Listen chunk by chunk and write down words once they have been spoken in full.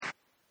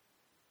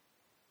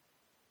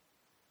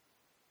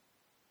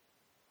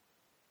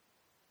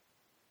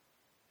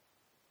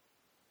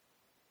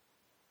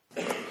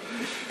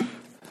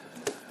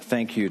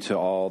Thank you to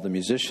all the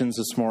musicians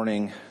this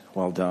morning.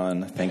 Well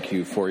done. Thank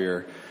you for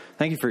your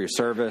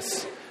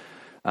service,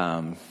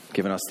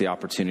 giving us the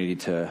opportunity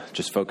to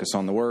just focus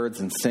on the words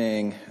and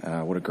sing.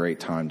 What a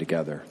great time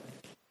together.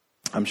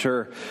 I'm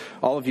sure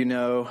all of you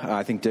know,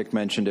 I think Dick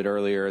mentioned it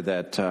earlier,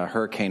 that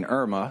Hurricane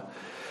Irma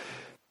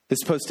is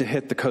supposed to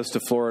hit the coast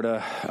of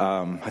Florida.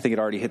 I think it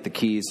already hit the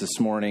Keys this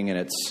morning, and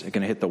it's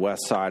going to hit the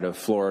west side of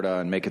Florida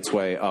and make its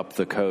way up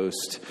the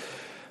coast.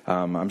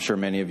 I'm sure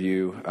many of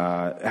you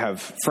have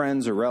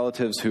friends or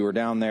relatives who are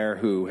down there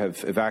who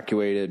have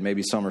evacuated.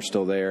 Maybe some are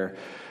still there.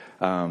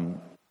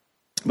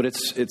 But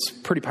it's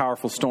pretty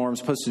powerful storm,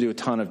 supposed to do a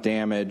ton of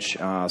damage.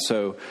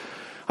 So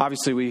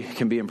obviously we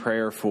can be in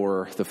prayer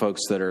for the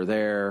folks that are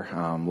there,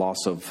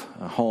 loss of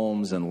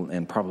homes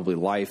and probably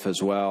life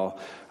as well.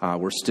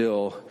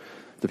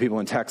 The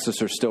people in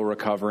Texas are still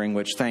recovering,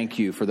 which thank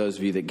you for those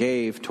of you that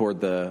gave toward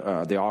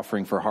the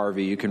offering for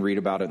Harvey. You can read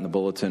about it in the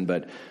bulletin,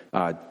 but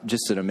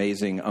just an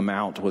amazing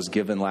amount was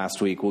given last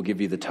week. We'll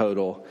give you the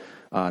total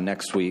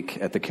next week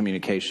at the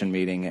communication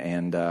meeting,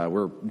 and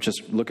we're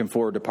just looking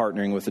forward to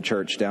partnering with the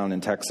church down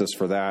in Texas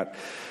for that.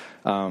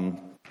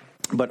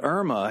 But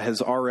Irma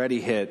has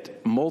already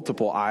hit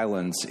multiple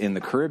islands in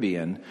the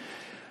Caribbean.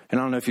 And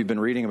I don't know if you've been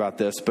reading about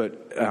this,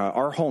 but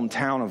our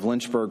hometown of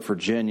Lynchburg,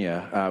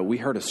 Virginia, we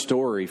heard a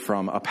story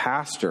from a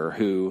pastor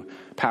who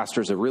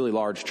pastors a really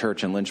large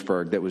church in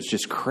Lynchburg that was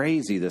just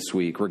crazy this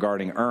week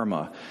regarding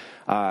Irma.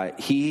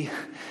 He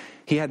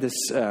had this,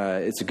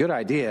 it's a good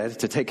idea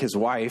to take his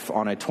wife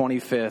on a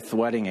 25th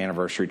wedding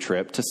anniversary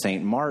trip to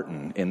St.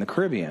 Martin in the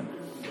Caribbean.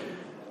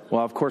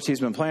 Well, of course, he's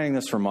been planning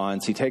this for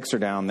months. He takes her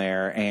down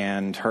there,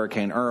 and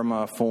Hurricane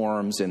Irma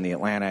forms in the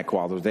Atlantic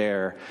while they're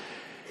there,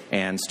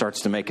 and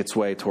starts to make its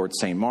way towards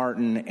St.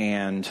 Martin,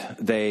 and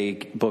they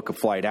book a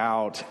flight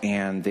out,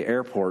 and the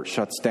airport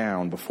shuts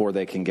down before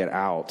they can get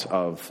out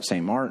of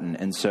St. Martin.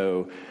 And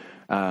so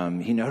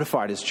he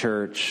notified his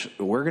church,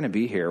 we're going to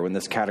be here when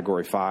this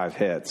Category 5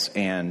 hits.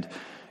 And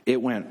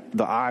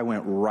the eye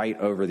went right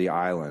over the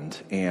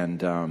island, and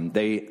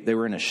they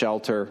were in a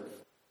shelter.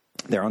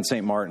 They're on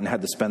St. Martin,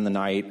 had to spend the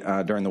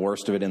night during the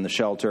worst of it in the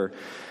shelter.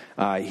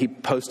 He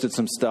posted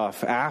some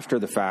stuff after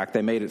the fact.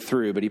 They made it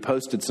through, but he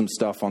posted some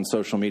stuff on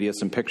social media,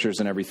 some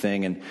pictures and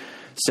everything, and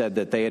said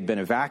that they had been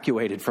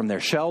evacuated from their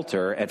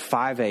shelter at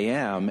 5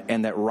 a.m.,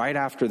 and that right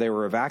after they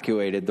were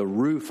evacuated, the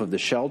roof of the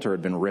shelter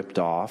had been ripped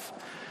off.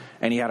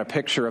 And he had a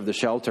picture of the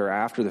shelter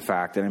after the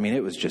fact, and I mean,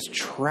 it was just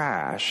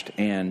trashed.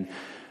 And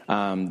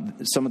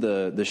some of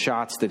the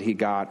shots that he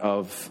got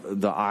of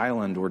the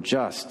island were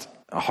just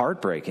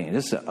heartbreaking.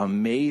 Just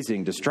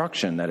amazing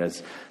destruction that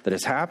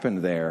has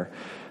happened there.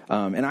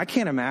 And I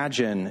can't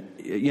imagine,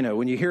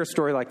 when you hear a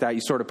story like that,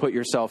 you sort of put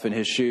yourself in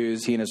his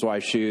shoes, he and his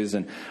wife's shoes.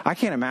 And I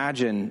can't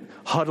imagine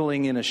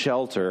huddling in a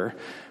shelter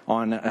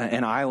on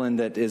an island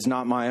that is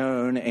not my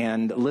own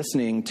and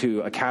listening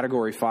to a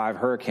Category 5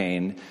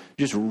 hurricane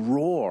just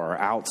roar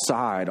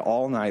outside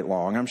all night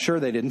long. I'm sure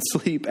they didn't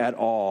sleep at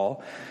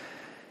all.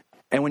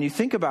 And when you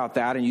think about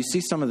that and you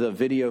see some of the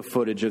video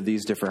footage of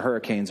these different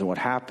hurricanes and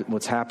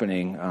what's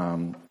happening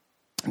in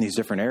these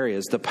different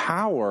areas, the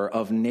power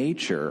of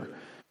nature,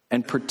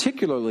 and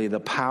particularly the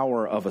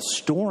power of a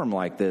storm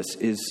like this,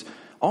 is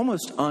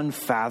almost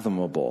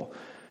unfathomable. I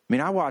mean,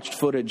 I watched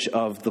footage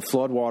of the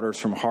floodwaters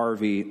from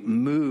Harvey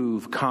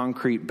move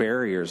concrete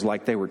barriers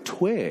like they were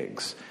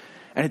twigs.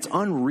 And it's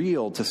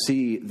unreal to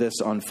see this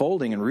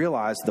unfolding and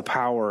realize the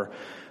power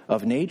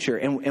of nature.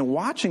 And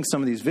watching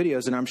some of these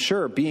videos, and I'm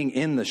sure being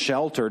in the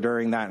shelter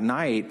during that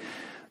night,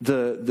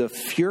 the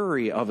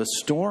fury of a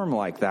storm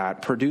like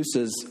that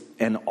produces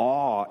an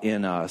awe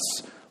in us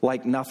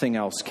like nothing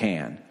else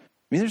can.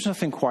 I mean, there's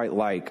nothing quite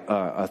like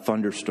a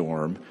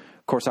thunderstorm.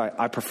 Of course,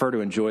 I prefer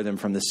to enjoy them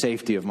from the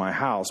safety of my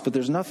house, but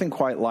there's nothing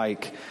quite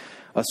like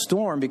a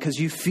storm because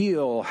you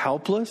feel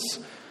helpless.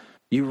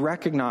 You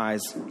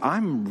recognize,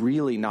 I'm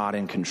really not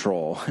in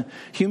control.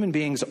 Human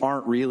beings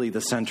aren't really the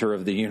center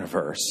of the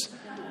universe,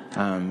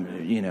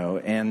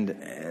 and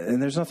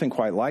there's nothing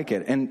quite like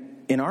it.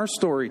 And in our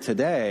story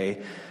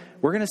today,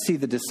 we're going to see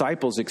the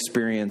disciples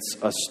experience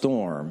a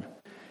storm,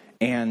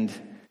 and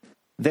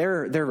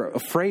they're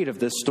afraid of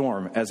this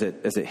storm as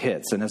it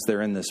hits and as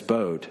they're in this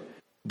boat.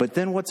 But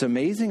then what's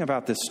amazing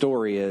about this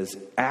story is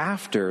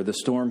after the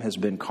storm has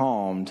been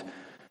calmed,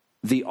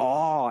 the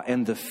awe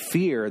and the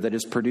fear that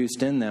is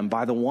produced in them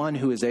by the one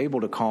who is able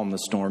to calm the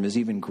storm is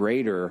even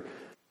greater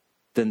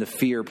than the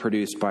fear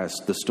produced by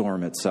the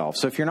storm itself.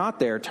 So if you're not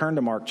there, turn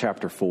to Mark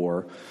chapter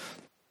 4.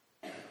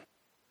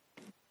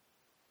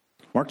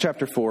 Mark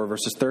chapter 4,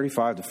 verses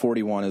 35 to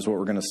 41 is what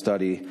we're going to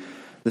study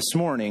this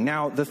morning.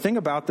 Now, the thing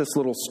about this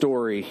little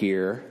story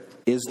here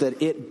is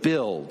that it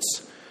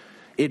builds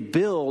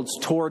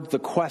toward the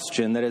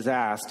question that is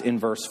asked in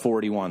verse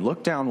 41.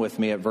 Look down with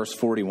me at verse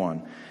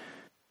 41.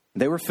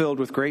 They were filled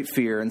with great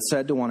fear and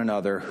said to one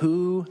another,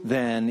 "Who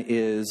then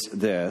is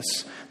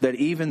this, that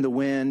even the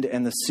wind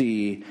and the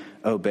sea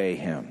obey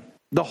him?"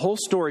 The whole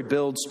story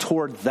builds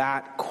toward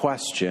that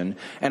question,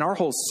 and our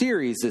whole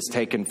series is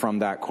taken from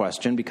that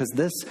question because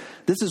this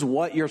is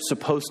what you're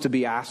supposed to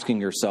be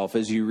asking yourself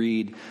as you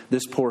read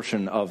this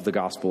portion of the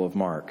Gospel of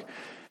Mark.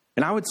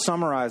 And I would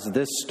summarize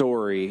this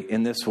story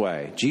in this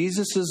way.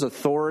 Jesus'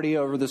 authority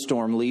over the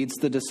storm leads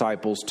the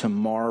disciples to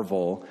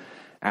marvel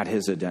at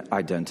his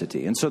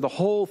identity. And so the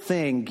whole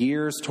thing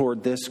gears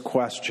toward this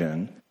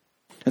question.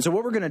 And so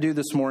what we're going to do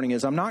this morning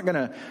is I'm not going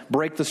to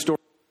break the story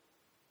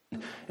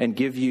and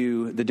give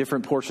you the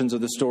different portions of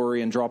the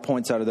story and draw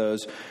points out of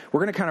those. We're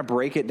going to kind of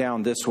break it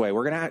down this way.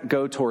 We're going to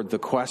go toward the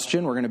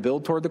question. We're going to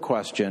build toward the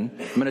question.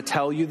 I'm going to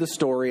tell you the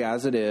story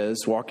as it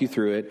is, walk you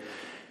through it.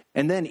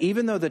 And then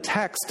even though the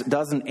text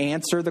doesn't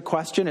answer the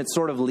question, it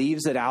sort of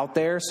leaves it out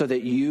there so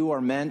that you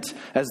are meant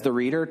as the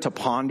reader to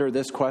ponder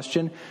this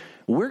question.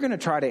 We're going to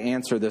try to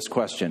answer this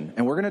question.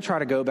 And we're going to try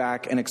to go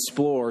back and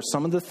explore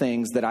some of the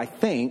things that I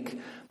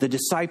think the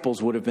disciples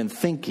would have been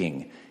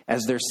thinking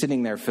as they're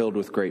sitting there filled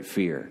with great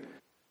fear.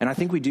 And I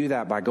think we do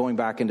that by going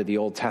back into the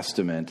Old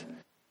Testament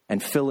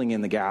and filling in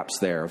the gaps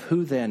there of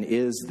who then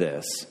is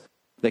this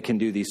that can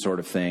do these sort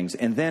of things.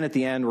 And then at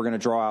the end, we're going to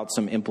draw out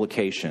some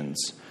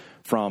implications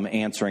from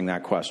answering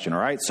that question. All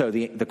right, so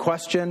the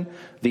question,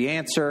 the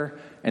answer,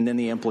 and then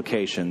the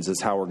implications is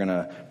how we're going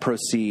to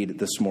proceed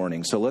this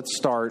morning. So let's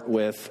start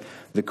with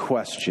the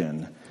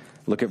question.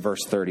 Look at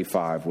verse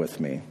 35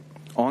 with me.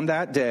 On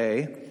that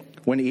day,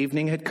 when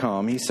evening had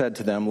come, he said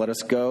to them, "Let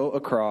us go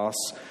across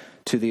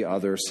to the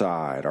other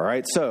side." All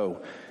right,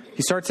 so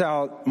he starts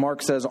out,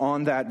 Mark says,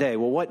 on that day.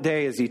 Well, what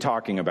day is he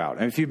talking about?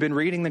 And if you've been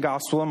reading the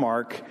Gospel of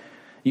Mark,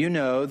 you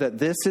know that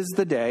this is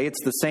the day,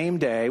 it's the same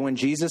day when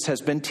Jesus has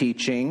been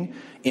teaching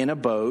in a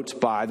boat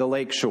by the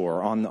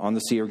lakeshore on the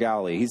Sea of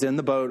Galilee. He's in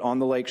the boat on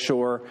the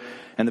lakeshore,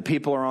 and the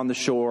people are on the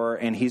shore,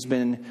 and he's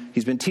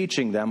been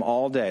teaching them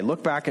all day.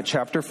 Look back at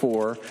chapter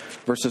 4,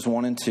 verses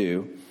 1 and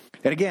 2.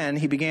 And again,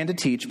 he began to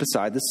teach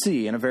beside the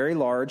sea, and a very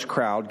large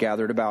crowd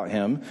gathered about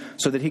him,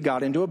 so that he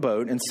got into a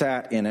boat and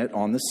sat in it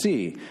on the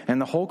sea.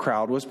 And the whole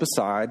crowd was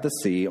beside the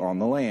sea on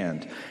the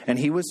land. And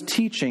he was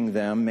teaching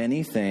them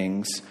many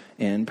things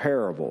in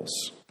parables.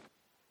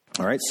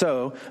 All right,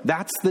 so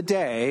that's the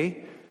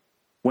day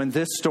when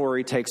this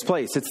story takes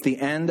place. It's the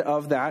end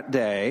of that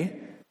day.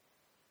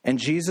 And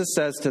Jesus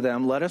says to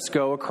them, "Let us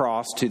go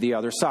across to the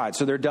other side."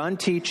 So they're done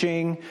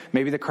teaching.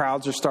 Maybe the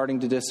crowds are starting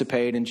to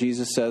dissipate. And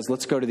Jesus says,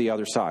 let's go to the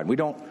other side. We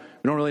don't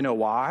really know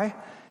why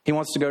he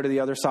wants to go to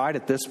the other side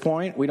at this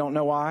point. We don't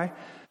know why.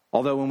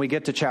 Although when we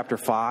get to chapter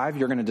 5,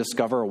 you're going to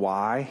discover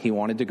why he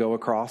wanted to go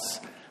across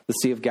the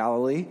Sea of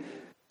Galilee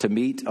to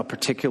meet a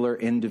particular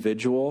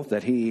individual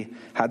that he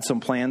had some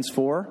plans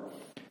for.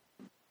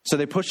 So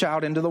they push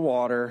out into the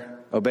water,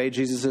 obey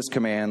Jesus'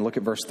 command. Look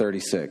at verse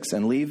 36.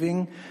 And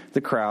leaving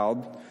the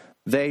crowd,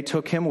 they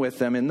took him with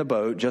them in the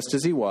boat just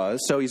as he was.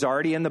 So he's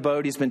already in the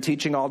boat. He's been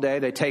teaching all day.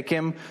 They take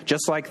him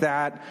just like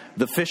that.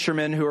 The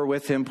fishermen who are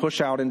with him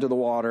push out into the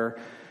water,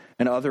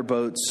 and other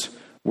boats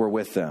were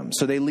with them.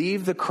 So they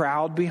leave the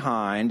crowd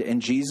behind,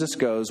 and Jesus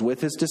goes with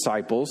his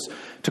disciples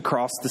to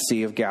cross the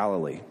Sea of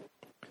Galilee.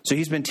 So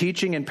he's been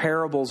teaching in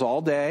parables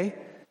all day.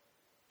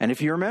 And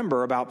if you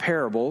remember about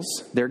parables,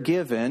 they're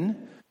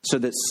given so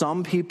that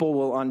some people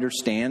will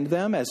understand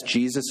them as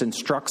Jesus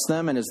instructs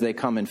them and as they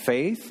come in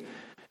faith.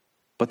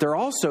 But they're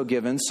also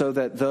given so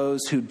that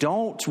those who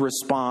don't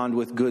respond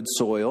with good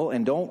soil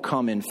and don't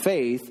come in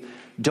faith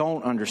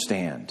don't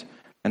understand.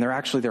 And their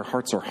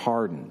hearts are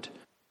hardened.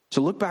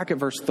 So look back at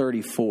verse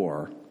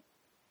 34,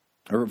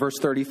 or verse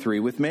 33.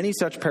 With many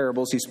such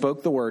parables he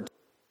spoke the word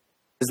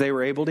as they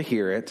were able to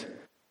hear it.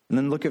 And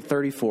then look at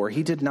 34.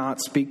 He did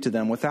not speak to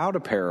them without a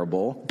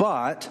parable,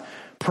 but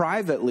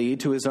privately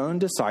to his own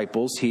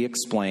disciples he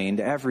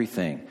explained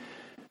everything.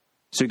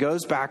 So he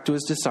goes back to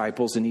his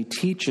disciples and he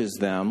teaches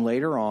them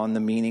later on the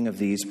meaning of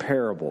these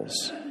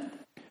parables.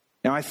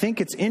 Now I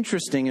think it's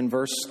interesting in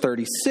verse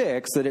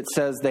 36 that it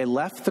says they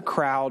left the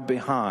crowd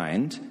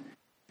behind.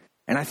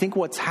 And I think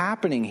what's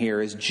happening here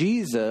is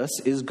Jesus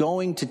is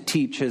going to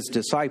teach his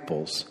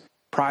disciples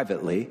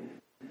privately,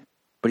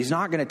 but he's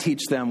not going to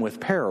teach them with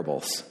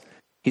parables.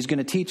 He's going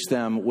to teach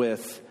them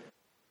with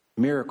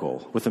a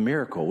miracle,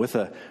 with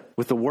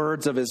the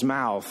words of his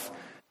mouth,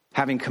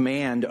 having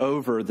command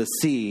over the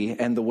sea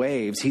and the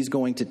waves. He's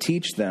going to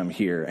teach them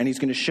here, and he's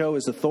going to show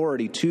his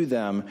authority to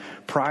them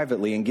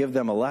privately and give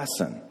them a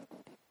lesson.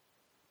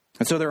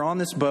 And so they're on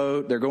this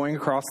boat, they're going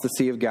across the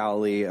Sea of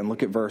Galilee, and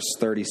look at verse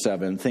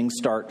 37. Things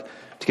start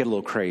to get a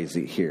little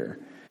crazy here.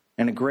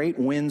 And a great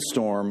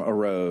windstorm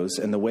arose,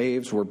 and the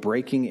waves were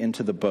breaking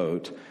into the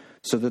boat,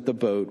 so that the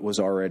boat was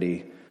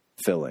already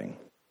filling.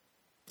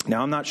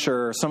 Now, I'm not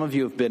sure, some of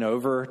you have been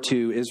over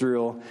to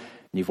Israel, and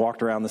you've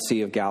walked around the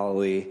Sea of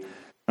Galilee.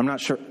 I'm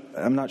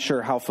not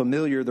sure how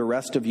familiar the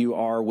rest of you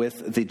are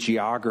with the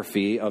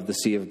geography of the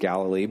Sea of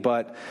Galilee,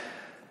 but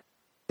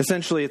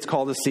essentially it's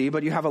called a sea,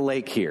 but you have a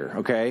lake here,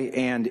 okay?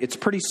 And it's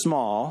pretty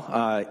small.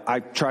 I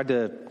tried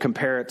to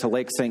compare it to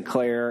Lake St.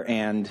 Clair,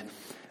 and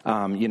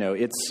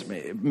It's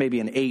maybe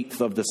an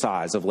eighth of the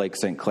size of Lake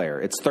St. Clair.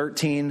 It's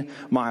 13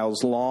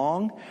 miles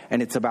long,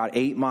 and it's about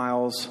 8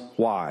 miles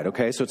wide,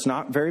 okay? So it's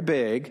not very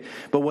big.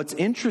 But what's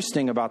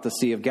interesting about the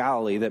Sea of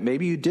Galilee that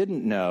maybe you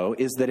didn't know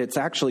is that it's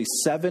actually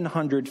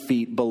 700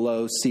 feet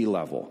below sea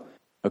level,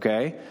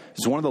 okay?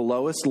 It's one of the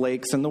lowest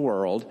lakes in the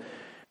world.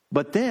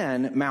 But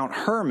then Mount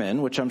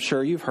Hermon, which I'm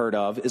sure you've heard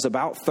of, is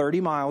about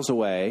 30 miles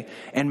away,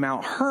 and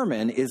Mount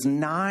Hermon is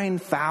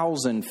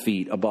 9,000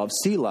 feet above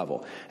sea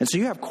level. And so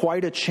you have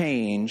quite a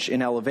change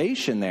in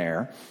elevation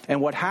there. And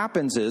what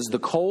happens is the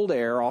cold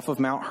air off of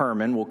Mount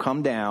Hermon will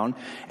come down,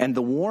 and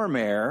the warm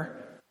air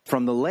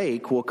from the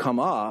lake will come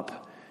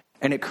up,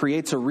 and it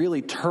creates a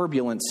really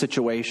turbulent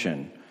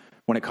situation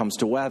when it comes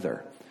to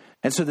weather.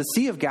 And so the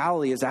Sea of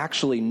Galilee is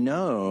actually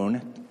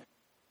known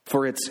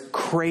for its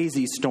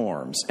crazy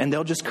storms, and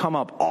they'll just come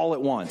up all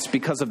at once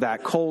because of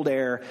that cold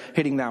air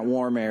hitting that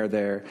warm air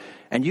there.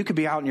 And you could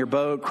be out in your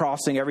boat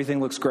crossing,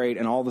 everything looks great,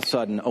 and all of a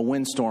sudden a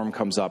windstorm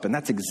comes up, and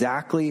that's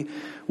exactly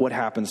what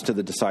happens to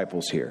the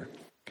disciples here.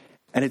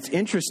 And it's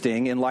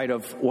interesting in light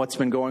of what's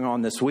been going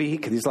on this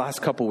week, these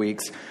last couple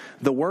weeks,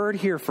 the word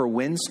here for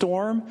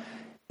windstorm,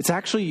 it's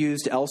actually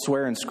used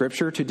elsewhere in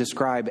Scripture to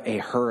describe a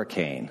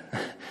hurricane.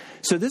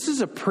 So this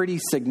is a pretty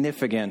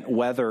significant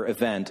weather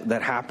event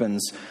that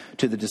happens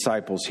to the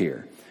disciples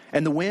here.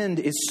 And the wind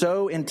is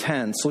so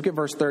intense, look at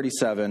verse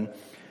 37,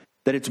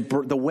 that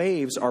the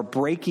waves are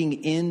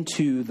breaking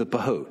into the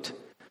boat.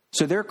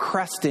 So they're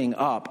cresting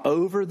up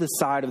over the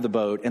side of the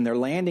boat, and they're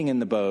landing in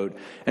the boat.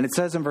 And it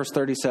says in verse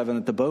 37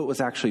 that the boat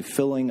was actually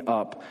filling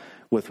up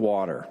with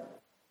water.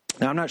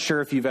 Now, I'm not sure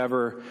if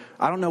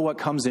I don't know what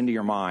comes into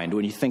your mind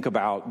when you think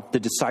about the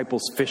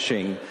disciples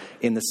fishing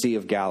in the Sea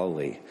of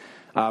Galilee.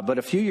 But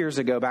a few years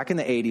ago, back in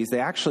the 80s,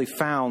 they actually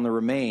found the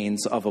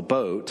remains of a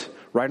boat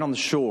right on the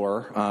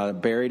shore,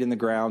 buried in the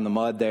ground, the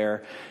mud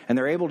there. And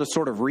they're able to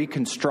sort of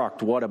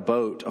reconstruct what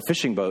a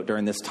fishing boat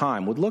during this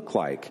time would look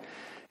like.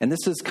 And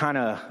this is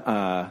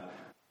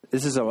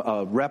this is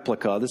a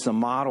replica, this is a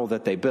model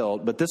that they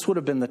built, but this would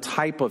have been the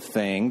type of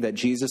thing that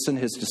Jesus and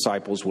his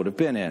disciples would have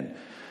been in.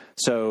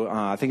 So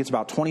I think it's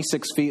about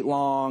 26 feet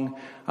long.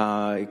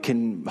 It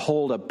can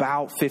hold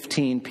about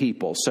 15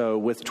 people. So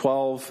with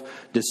 12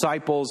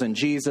 disciples and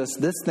Jesus,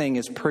 this thing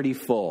is pretty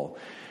full.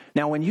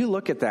 Now, when I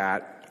look at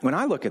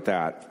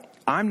that,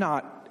 I'm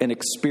not an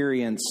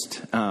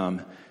experienced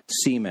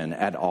seaman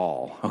at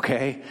all,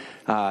 okay?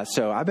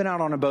 So I've been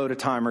out on a boat a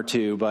time or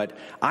two, but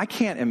I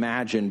can't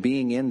imagine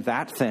being in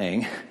that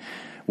thing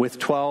with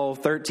 12,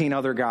 13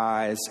 other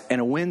guys,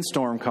 and a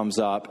windstorm comes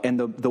up, and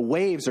the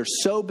waves are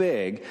so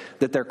big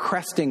that they're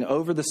cresting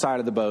over the side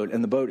of the boat,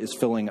 and the boat is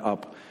filling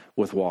up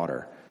with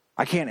water.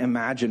 I can't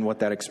imagine what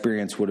that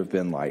experience would have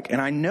been like.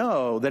 And I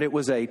know that it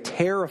was a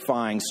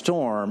terrifying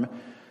storm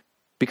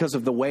because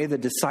of the way the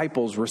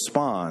disciples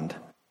respond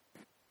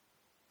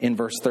in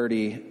verse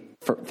 38.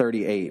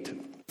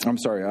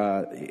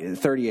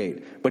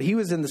 But he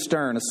was in the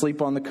stern,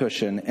 asleep on the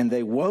cushion, and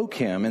they woke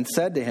him and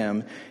said to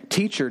him,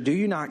 "Teacher, do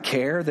you not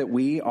care that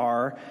we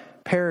are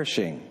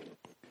perishing?"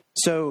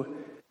 So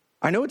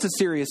I know it's a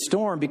serious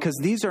storm because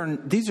these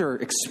are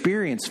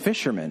experienced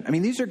fishermen. I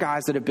mean, these are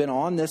guys that have been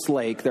on this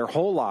lake their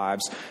whole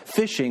lives,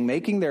 fishing,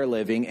 making their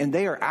living, and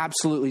they are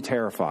absolutely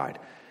terrified.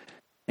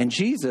 And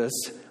Jesus,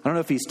 I don't know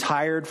if he's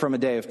tired from a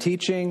day of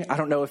teaching. I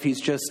don't know if he's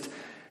just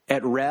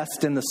at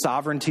rest in the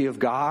sovereignty of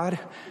God.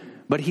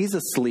 But he's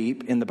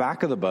asleep in the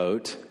back of the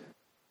boat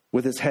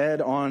with his head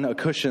on a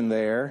cushion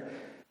there,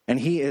 and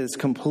he is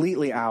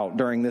completely out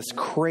during this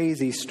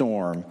crazy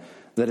storm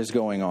that is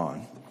going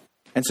on.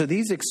 And so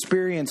these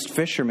experienced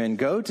fishermen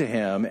go to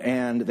him,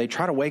 and they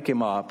try to wake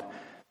him up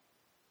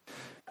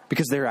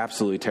because they're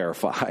absolutely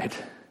terrified.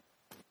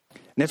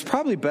 And it's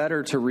probably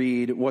better to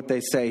read what they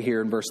say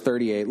here in verse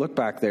 38. Look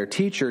back there.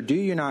 "Teacher, do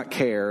you not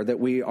care that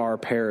we are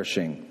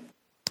perishing?"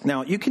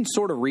 Now, you can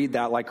sort of read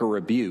that like a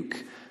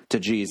rebuke to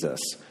Jesus.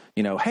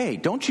 Hey,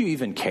 don't you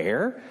even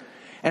care?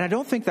 And I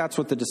don't think that's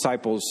what the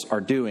disciples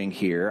are doing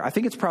here. I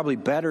think it's probably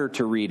better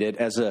to read it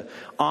as a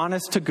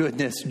honest to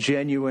goodness,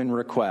 genuine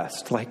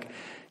request. Like,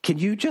 can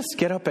you just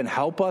get up and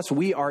help us?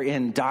 We are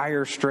in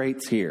dire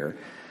straits here.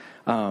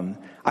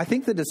 I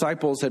think the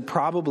disciples had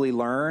probably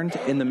learned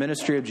in the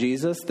ministry of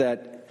Jesus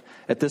that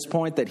at this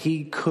point that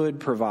he could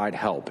provide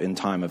help in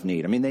time of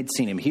need. I mean, they'd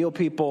seen him heal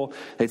people.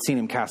 They'd seen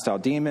him cast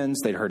out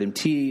demons. They'd heard him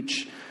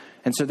teach.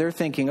 And so they're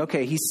thinking,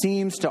 okay, he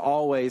seems to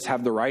always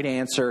have the right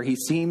answer. He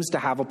seems to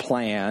have a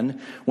plan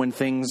when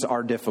things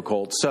are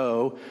difficult.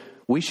 So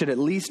we should at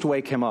least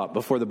wake him up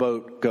before the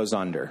boat goes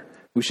under.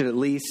 We should at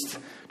least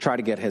try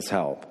to get his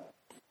help.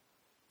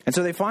 And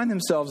so they find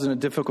themselves in a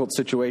difficult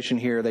situation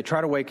here. They try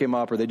to wake him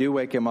up, or they do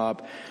wake him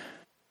up.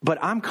 But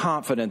I'm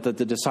confident that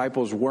the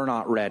disciples were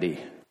not ready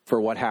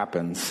for what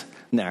happens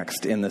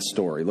next in this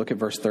story. Look at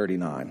verse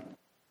 39.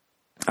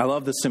 I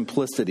love the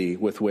simplicity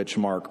with which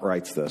Mark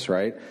writes this,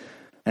 right?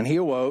 "And he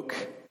awoke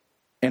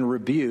and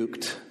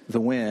rebuked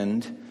the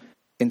wind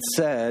and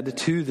said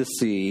to the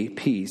sea,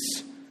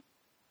 'Peace,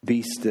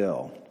 be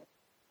still.'"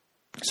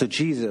 So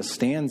Jesus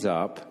stands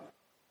up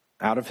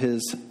out of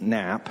his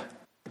nap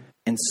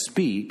and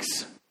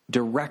speaks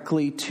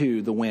directly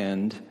to the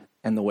wind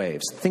and the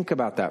waves. Think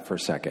about that for a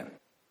second.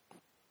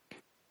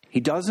 He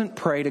doesn't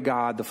pray to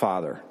God the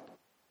Father.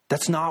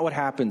 That's not what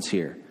happens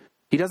here.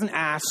 He doesn't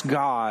ask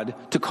God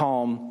to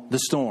calm the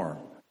storm.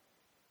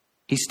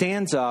 He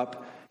stands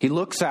up, he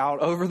looks out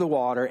over the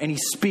water, and he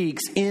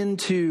speaks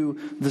into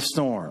the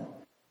storm.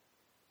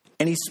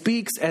 And he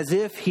speaks as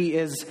if he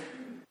is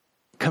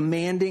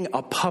commanding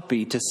a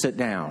puppy to sit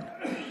down.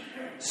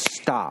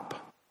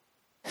 Stop.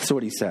 That's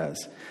what he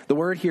says. The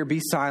word here, be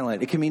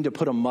silent, it can mean to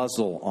put a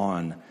muzzle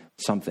on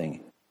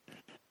something.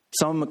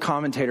 Some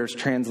commentators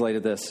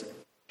translated this,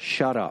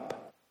 shut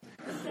up.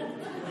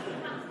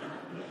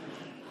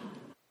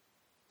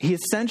 He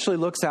essentially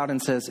looks out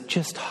and says,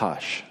 just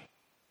hush.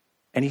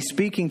 And he's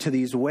speaking to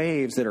these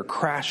waves that are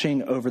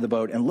crashing over the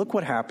boat. And look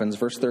what happens,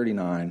 verse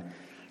 39.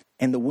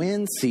 And the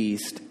wind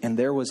ceased, and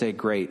there was a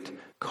great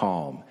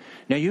calm.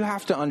 Now, you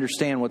have to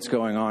understand what's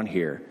going on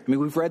here. I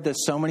mean, we've read this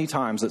so many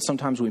times that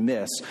sometimes we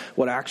miss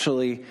what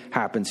actually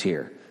happens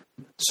here.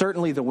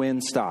 Certainly, the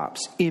wind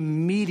stops.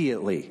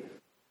 Immediately,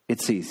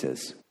 it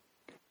ceases.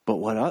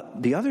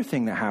 But the other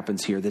thing that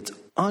happens here that's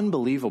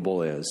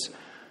unbelievable is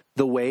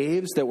the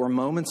waves that were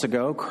moments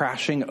ago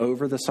crashing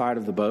over the side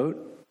of the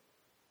boat,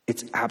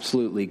 it's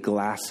absolutely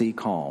glassy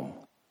calm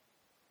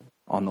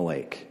on the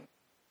lake.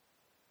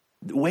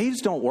 Waves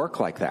don't work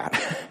like that.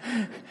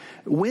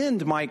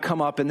 Wind might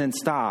come up and then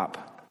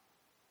stop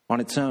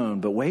on its own,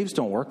 but waves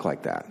don't work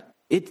like that.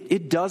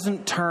 It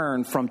doesn't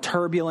turn from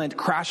turbulent,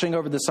 crashing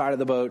over the side of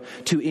the boat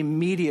to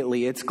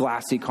immediately it's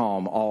glassy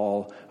calm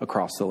all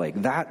across the lake.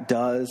 That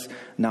does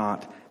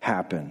not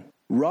happen.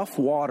 Rough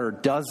water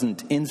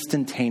doesn't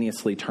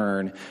instantaneously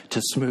turn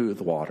to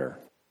smooth water.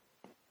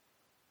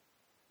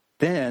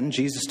 Then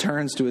Jesus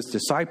turns to his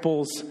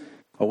disciples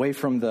away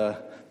from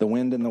the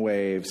wind and the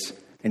waves,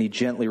 and he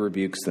gently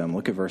rebukes them.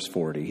 Look at verse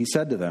 40. He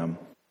said to them,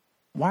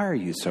 "Why are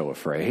you so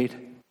afraid?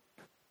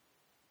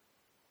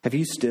 Have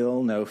you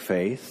still no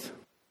faith?"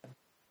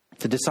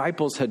 The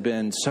disciples had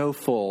been so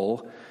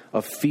full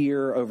of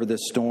fear over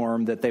this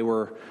storm that they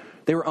were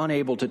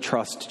unable to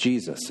trust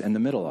Jesus in the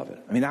middle of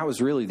it. I mean, that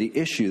was really the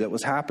issue that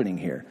was happening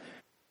here.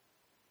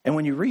 And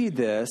when you read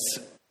this,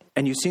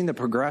 and you've seen the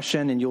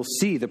progression, and you'll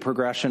see the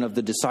progression of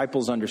the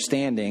disciples'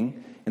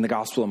 understanding in the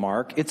Gospel of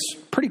Mark, it's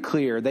pretty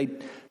clear they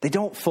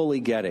don't fully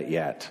get it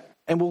yet.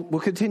 And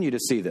we'll continue to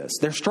see this.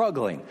 They're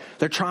struggling.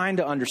 They're trying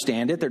to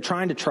understand it. They're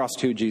trying to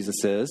trust who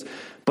Jesus is.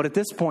 But at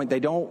this point, they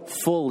don't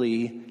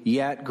fully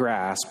yet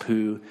grasp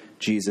who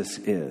Jesus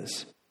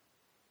is.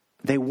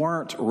 They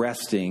weren't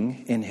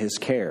resting in his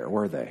care,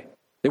 were they?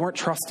 They weren't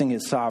trusting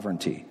his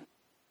sovereignty.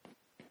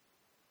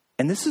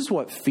 And this is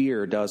what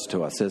fear does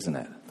to us, isn't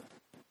it?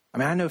 I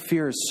mean, I know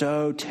fear is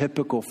so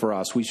typical for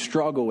us. We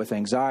struggle with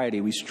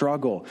anxiety. We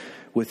struggle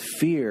with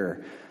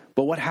fear.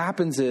 But what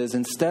happens is,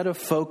 instead of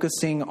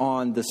focusing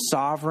on the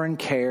sovereign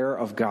care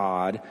of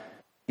God,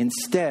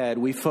 instead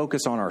we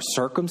focus on our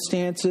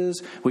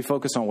circumstances, we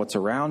focus on what's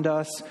around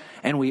us,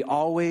 and we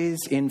always,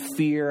 in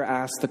fear,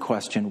 ask the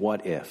question,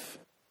 what if?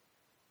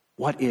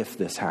 What if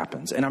this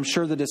happens? And I'm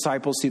sure the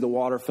disciples see the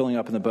water filling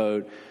up in the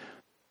boat,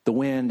 the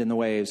wind and the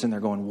waves, and they're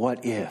going,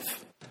 what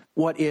if?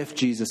 What if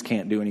Jesus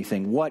can't do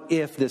anything? What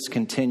if this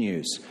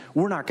continues?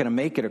 We're not going to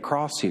make it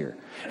across here.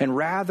 And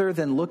rather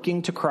than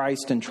looking to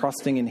Christ and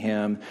trusting in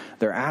him,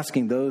 they're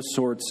asking those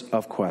sorts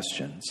of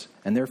questions.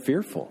 And they're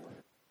fearful.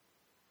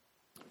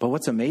 But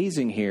what's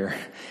amazing here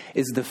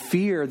is the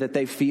fear that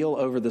they feel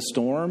over the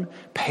storm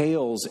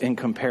pales in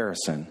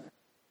comparison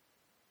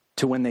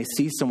to when they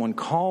see someone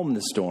calm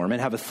the storm and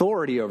have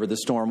authority over the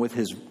storm with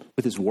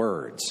his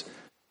words.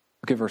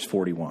 Look at verse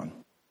 41.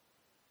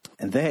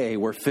 And they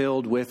were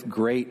filled with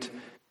great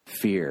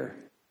fear.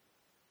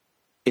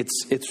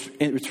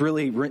 It's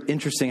really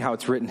interesting how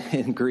it's written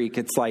in Greek.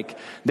 It's like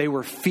they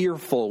were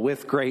fearful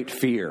with great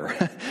fear.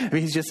 I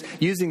mean, he's just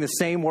using the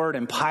same word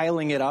and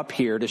piling it up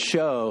here to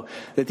show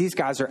that these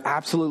guys are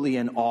absolutely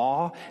in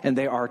awe and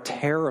they are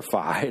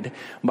terrified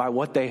by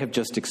what they have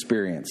just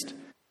experienced.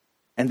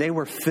 And they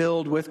were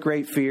filled with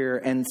great fear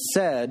and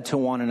said to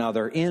one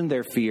another in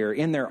their fear,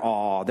 in their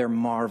awe, they're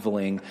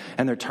marveling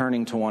and they're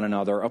turning to one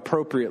another,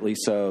 appropriately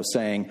so,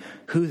 saying,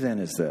 "Who then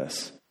is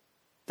this,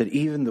 that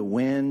even the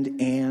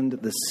wind and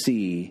the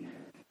sea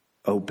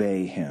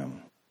obey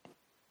him?"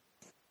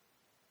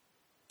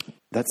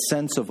 That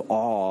sense of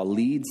awe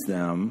leads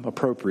them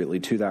appropriately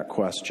to that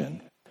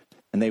question.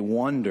 And they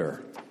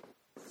wonder.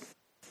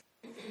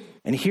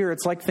 And here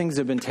it's like things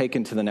have been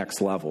taken to the next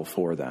level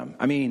for them.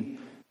 I mean,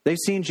 they've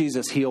seen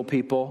Jesus heal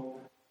people,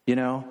 you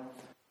know.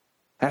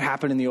 That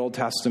happened in the Old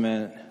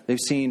Testament. They've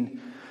seen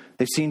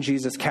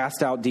Jesus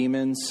cast out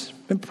demons.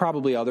 And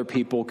probably other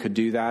people could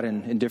do that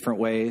in different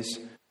ways.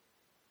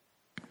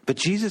 But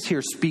Jesus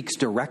here speaks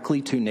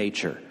directly to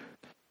nature.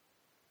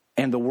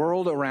 And the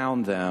world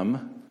around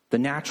them, the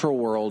natural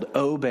world,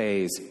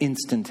 obeys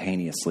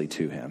instantaneously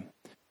to him.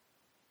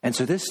 And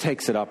so this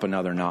takes it up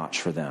another notch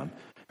for them.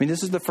 I mean,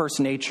 this is the first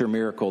nature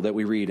miracle that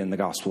we read in the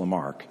Gospel of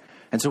Mark.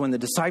 And so when the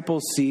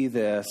disciples see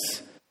this,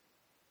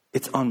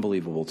 It's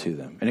unbelievable to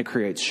them, and it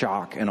creates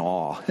shock and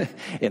awe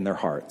in their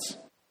hearts.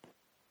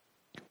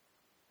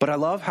 But I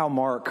love how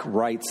Mark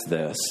writes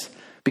this,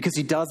 because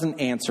he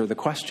doesn't answer the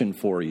question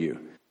for you,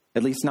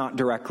 at least not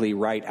directly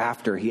right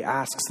after he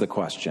asks the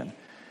question.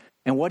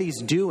 And what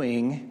he's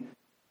doing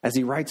as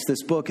he writes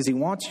this book is he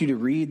wants you to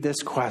read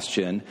this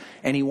question,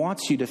 and he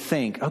wants you to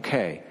think,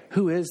 okay,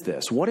 who is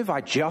this? What have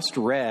I just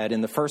read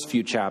in the first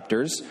few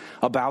chapters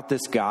about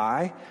this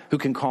guy who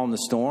can calm the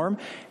storm?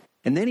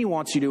 And then he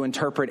wants you to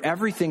interpret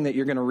everything that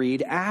you're going to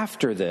read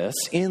after this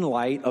in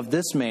light of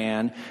this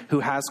man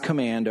who has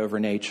command over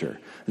nature.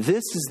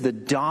 This is the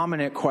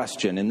dominant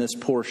question in this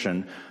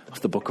portion of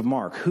the book of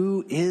Mark.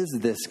 Who is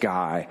this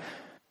guy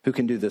who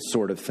can do this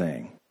sort of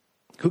thing?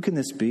 Who can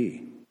this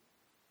be?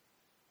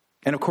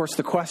 And of course,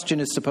 the question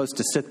is supposed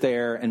to sit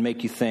there and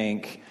make you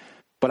think,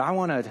 but I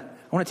want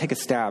to take a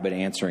stab at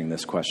answering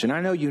this question.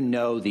 I know you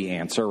know the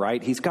answer,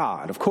 right? He's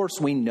God. Of course,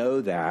 we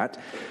know that.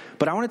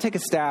 But I want to take a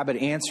stab at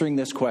answering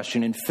this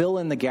question and fill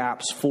in the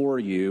gaps for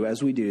you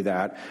as we do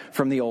that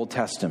from the Old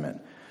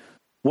Testament.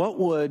 What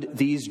would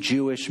these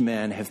Jewish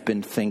men have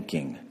been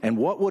thinking? And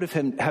what would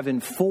have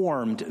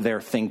informed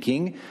their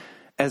thinking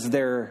as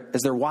they're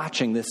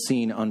watching this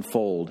scene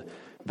unfold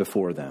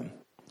before them?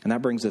 And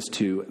that brings us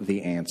to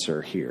the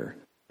answer here,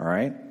 all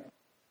right?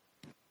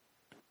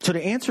 So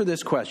to answer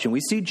this question,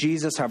 we see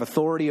Jesus have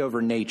authority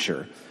over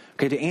nature.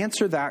 Okay, to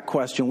answer that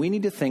question, we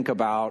need to think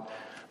about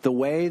the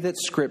way that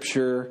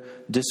Scripture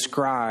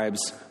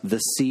describes the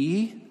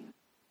sea,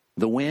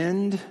 the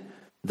wind,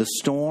 the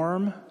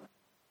storm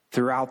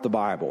throughout the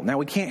Bible. Now,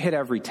 we can't hit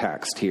every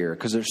text here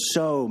because there's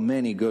so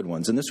many good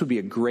ones, and this would be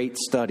a great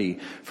study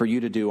for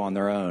you to do on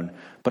their own.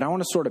 But I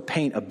want to sort of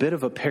paint a bit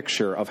of a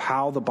picture of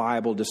how the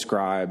Bible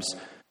describes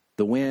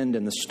the wind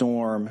and the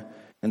storm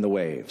and the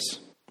waves.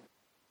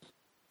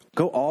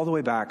 Go all the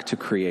way back to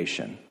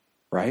creation,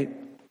 right?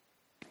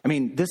 I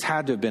mean, this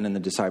had to have been in the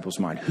disciples'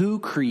 mind. Who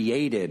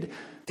created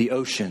the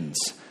oceans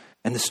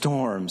and the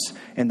storms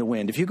and the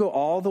wind? If you go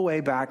all the way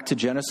back to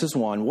Genesis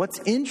 1, what's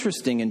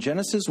interesting in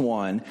Genesis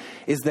 1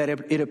 is that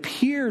it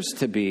appears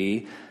to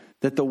be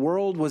that the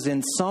world was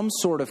in some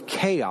sort of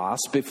chaos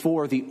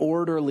before the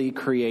orderly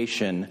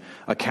creation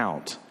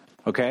account.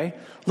 Okay?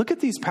 Look at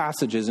these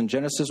passages in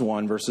Genesis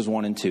 1, verses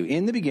 1 and 2.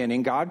 In the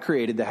beginning, God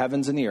created the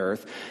heavens and the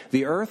earth.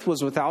 The earth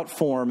was without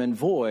form and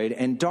void,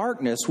 and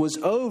darkness was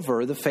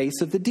over the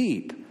face of the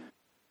deep.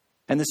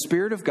 And the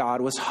Spirit of God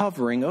was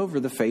hovering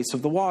over the face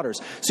of the waters.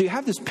 So you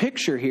have this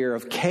picture here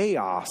of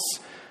chaos.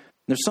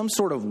 There's some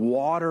sort of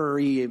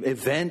watery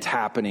event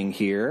happening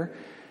here.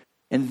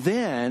 And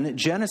then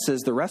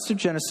Genesis, the rest of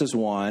Genesis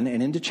 1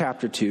 and into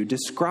chapter 2,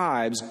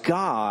 describes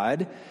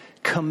God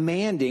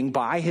commanding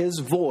by his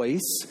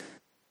voice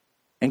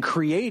and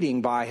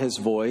creating by his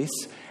voice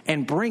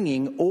and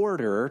bringing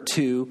order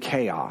to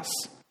chaos.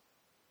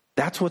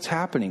 That's what's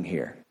happening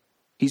here.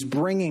 He's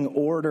bringing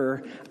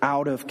order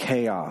out of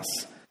chaos.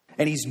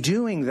 And he's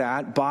doing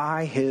that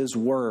by his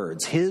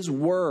words. His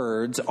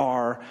words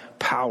are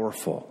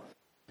powerful.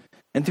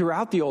 And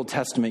throughout the Old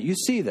Testament, you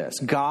see this.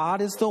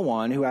 God is the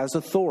one who has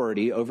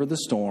authority over the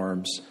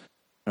storms,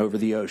 over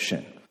the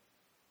ocean.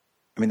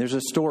 I mean, there's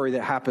a story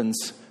that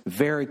happens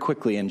very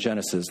quickly in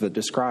Genesis that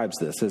describes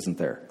this, isn't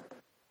there?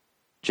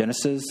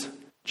 Genesis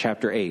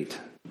chapter 8,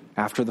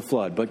 after the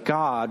flood. But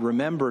God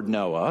remembered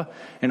Noah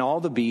and all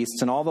the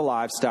beasts and all the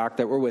livestock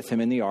that were with him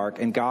in the ark,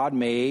 and God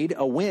made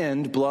a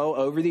wind blow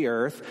over the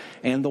earth,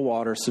 and the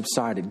water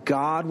subsided.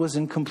 God was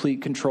in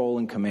complete control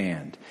and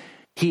command.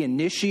 He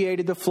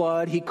initiated the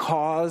flood. He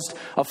caused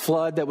a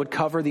flood that would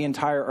cover the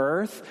entire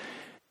earth.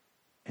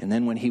 And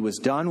then when he was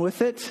done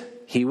with it,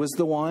 he was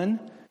the one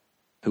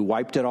who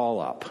wiped it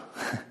all up.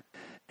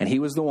 And he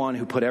was the one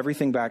who put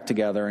everything back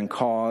together and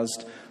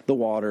caused the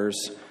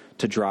waters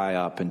to dry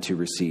up and to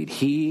recede.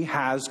 He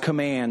has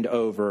command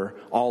over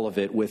all of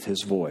it with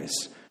his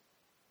voice.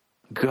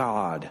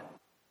 God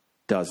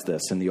does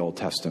this in the Old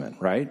Testament,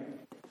 right?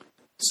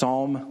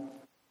 Psalm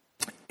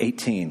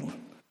 18.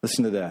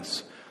 Listen to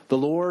this. The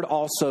Lord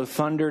also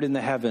thundered in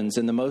the heavens,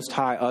 and the Most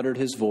High uttered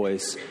his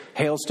voice,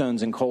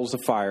 hailstones and coals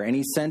of fire. And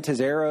he sent his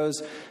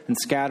arrows and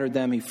scattered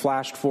them. He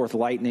flashed forth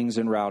lightnings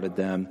and routed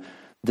them.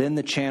 Then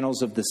the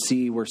channels of the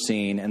sea were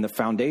seen, and the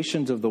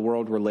foundations of the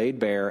world were laid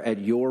bare at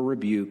your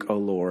rebuke, O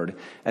Lord,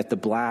 at the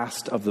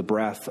blast of the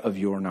breath of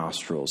your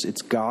nostrils.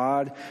 It's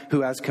God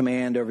who has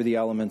command over the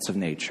elements of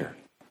nature.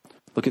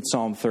 Look at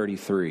Psalm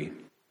 33.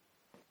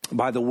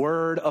 By the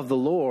word of the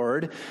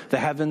Lord, the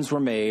heavens were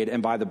made,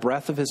 and by the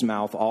breath of his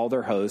mouth, all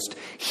their host.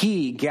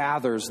 He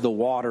gathers the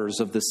waters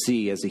of the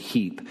sea as a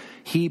heap.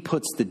 He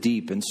puts the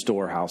deep in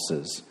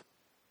storehouses.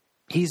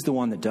 He's the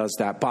one that does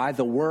that by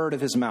the word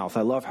of his mouth.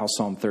 I love how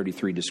Psalm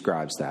 33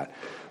 describes that.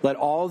 Let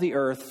all the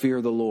earth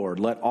fear the Lord.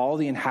 Let all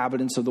the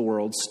inhabitants of the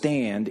world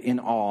stand in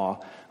awe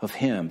of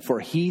him. For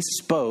he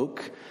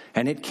spoke,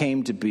 and it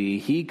came to be.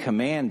 He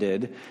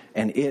commanded,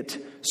 and it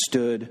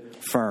stood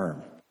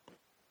firm.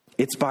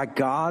 It's by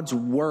God's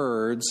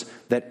words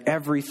that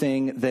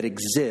everything that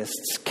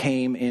exists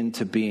came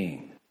into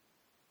being.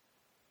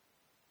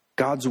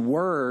 God's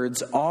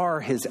words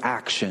are his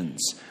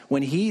actions.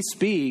 When he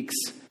speaks,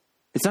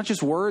 it's not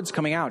just words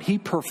coming out. He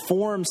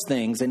performs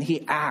things and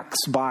he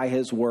acts by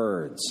his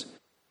words.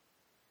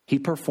 He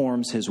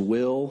performs his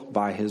will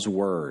by his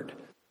word.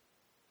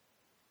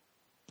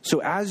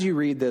 So as you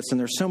read this, and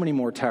there's so many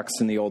more texts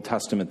in the Old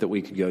Testament that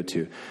we could go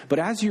to, but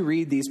as you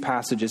read these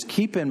passages,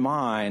 keep in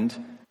mind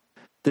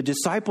the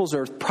disciples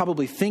are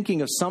probably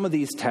thinking of some of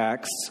these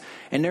texts,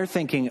 and they're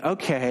thinking,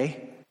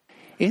 okay,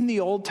 in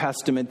the Old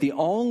Testament, the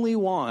only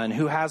one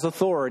who has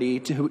authority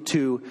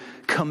to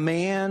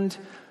command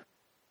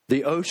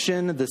the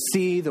ocean, the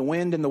sea, the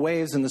wind, and the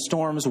waves, and the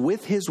storms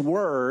with his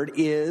word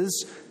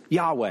is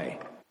Yahweh.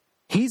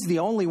 He's the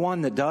only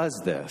one that does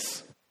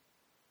this.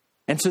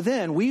 And so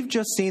then we've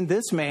just seen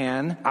this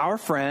man, our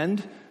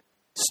friend,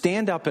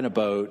 stand up in a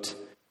boat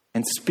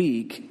and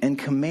speak and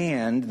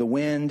command the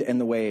wind and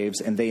the waves,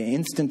 and they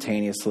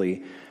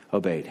instantaneously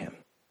obeyed him.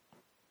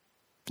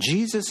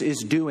 Jesus is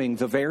doing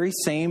the very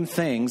same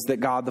things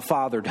that God the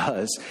Father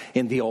does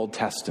in the Old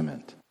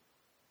Testament.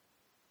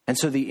 And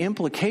so the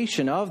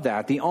implication of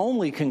that, the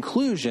only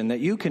conclusion that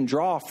you can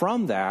draw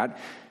from that,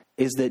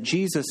 is that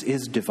Jesus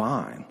is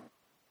divine,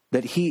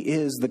 that he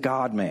is the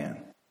God-man.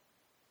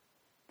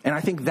 And I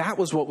think that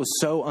was what was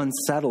so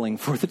unsettling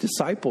for the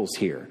disciples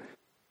here.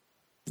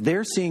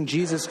 They're seeing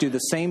Jesus do the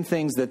same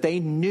things that they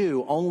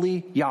knew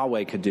only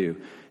Yahweh could do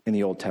in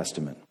the Old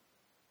Testament.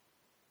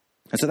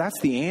 And so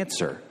that's the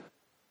answer.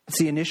 It's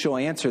the initial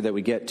answer that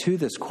we get to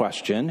this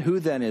question. Who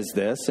then is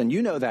this? And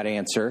you know that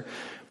answer,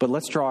 but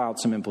let's draw out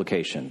some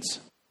implications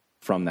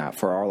from that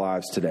for our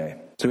lives today.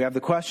 So we have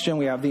the question,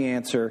 we have the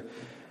answer,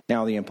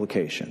 now the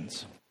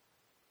implications.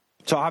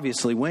 So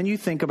obviously, when you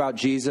think about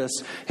Jesus,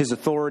 his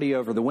authority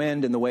over the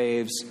wind and the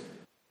waves,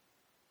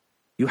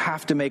 you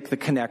have to make the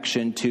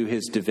connection to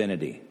his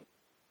divinity.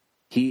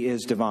 He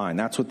is divine.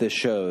 That's what this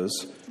shows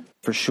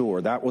for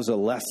sure. That was a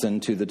lesson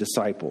to the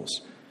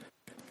disciples.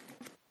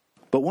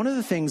 But one of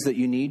the things that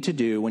you need to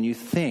do when you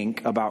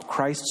think about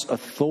Christ's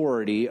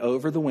authority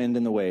over the wind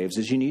and the waves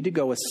is you need to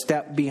go a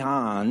step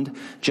beyond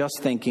just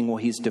thinking, well,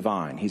 he's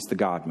divine, he's the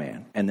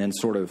God-man, and then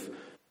sort of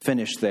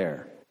finish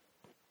there.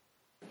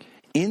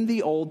 In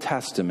the Old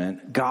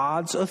Testament,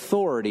 God's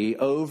authority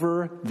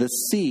over the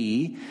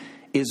sea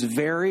is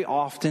very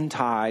often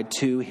tied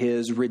to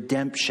his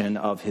redemption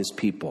of his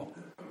people.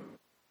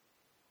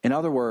 In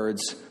other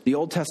words, the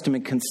Old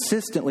Testament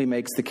consistently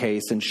makes the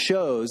case and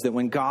shows that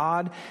when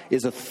God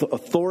is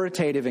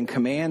authoritative and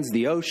commands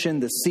the ocean,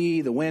 the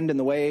sea, the wind, and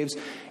the waves,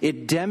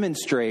 it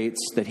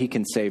demonstrates that he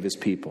can save his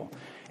people.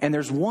 And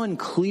there's one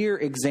clear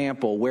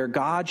example where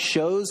God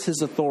shows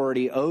his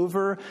authority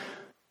over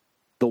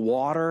the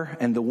water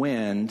and the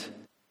wind,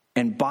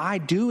 and by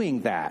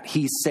doing that,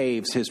 he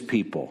saves his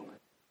people.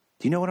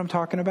 Do you know what I'm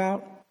talking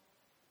about?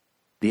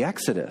 The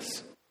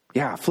Exodus.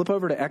 Yeah, flip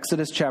over to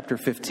Exodus chapter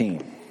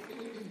 15.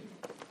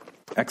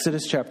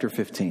 Exodus chapter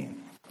 15.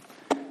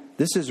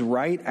 This is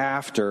right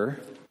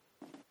after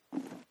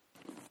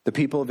the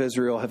people of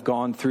Israel have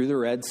gone through the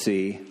Red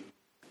Sea,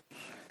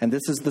 and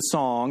this is the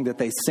song that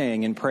they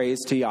sing in praise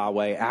to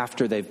Yahweh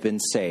after they've been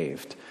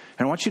saved.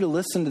 And I want you to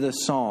listen to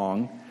this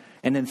song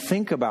and then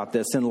think about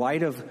this in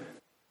light of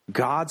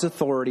God's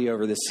authority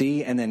over the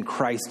sea and then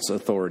Christ's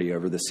authority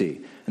over the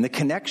sea. And the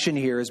connection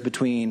here is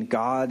between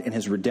God and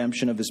his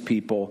redemption of his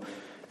people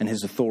and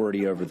his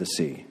authority over the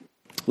sea.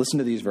 Listen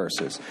to these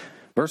verses.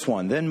 Verse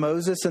 1, Then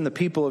Moses and the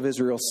people of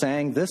Israel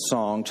sang this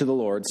song to the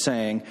Lord,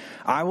 saying,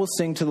 I will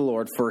sing to the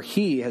Lord, for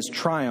he has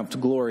triumphed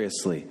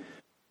gloriously.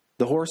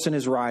 The horse and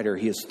his rider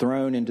he has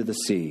thrown into the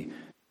sea.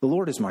 The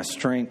Lord is my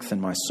strength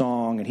and my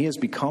song, and he has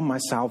become my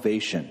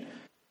salvation.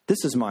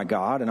 This is my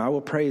God, and I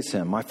will praise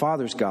him, my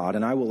father's God,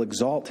 and I will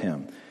exalt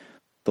him.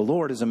 The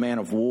Lord is a man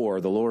of war,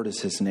 the Lord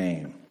is his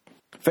name.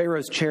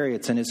 Pharaoh's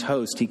chariots and his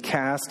host he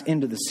cast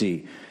into the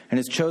sea, and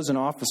his chosen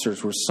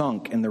officers were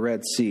sunk in the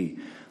Red Sea.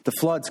 The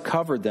floods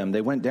covered them,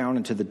 they went down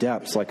into the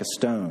depths like a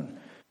stone.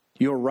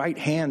 Your right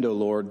hand, O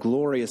Lord,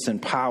 glorious in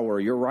power.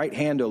 Your right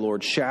hand, O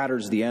Lord,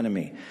 shatters the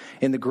enemy.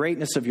 In the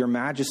greatness of your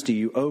majesty,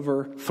 you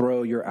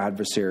overthrow your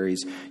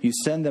adversaries. You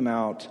send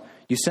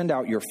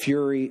out your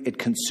fury, it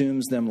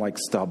consumes them like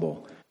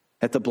stubble.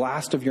 At the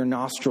blast of your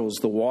nostrils,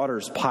 the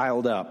waters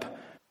piled up.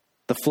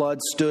 The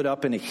floods stood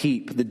up in a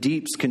heap. The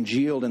deeps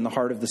congealed in the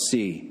heart of the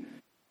sea.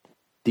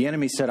 The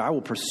enemy said, I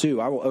will pursue,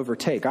 I will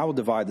overtake, I will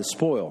divide the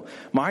spoil.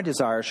 My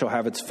desire shall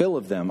have its fill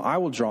of them. I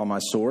will draw my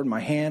sword,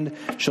 my hand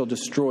shall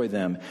destroy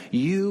them.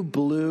 You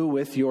blew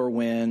with your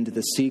wind,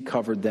 the sea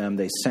covered them.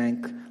 They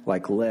sank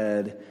like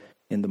lead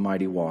in the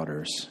mighty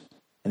waters.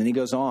 And then he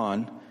goes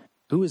on,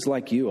 Who is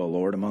like you, O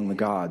Lord, among the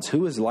gods?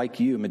 Who is like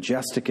you,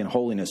 majestic in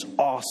holiness,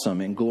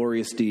 awesome in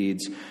glorious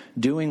deeds,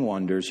 doing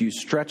wonders? You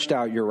stretched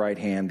out your right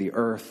hand, the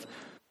earth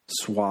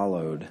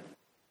swallowed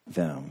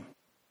them.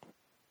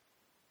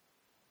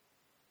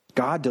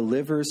 God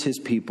delivers his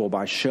people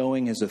by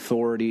showing his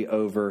authority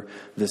over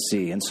the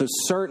sea. And so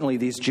certainly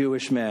these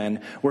Jewish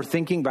men were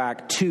thinking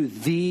back to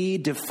the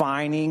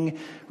defining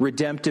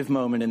redemptive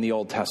moment in the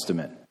Old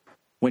Testament.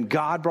 When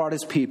God brought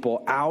his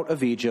people out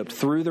of Egypt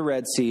through the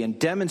Red Sea and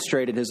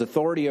demonstrated his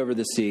authority over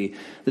the sea,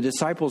 the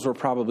disciples were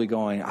probably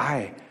going,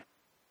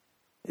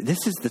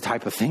 this is the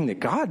type of thing that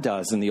God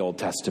does in the Old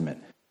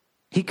Testament.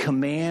 He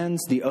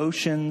commands the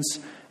oceans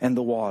and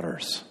the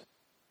waters.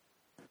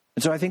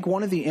 And so I think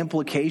one of the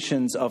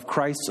implications of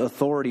Christ's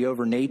authority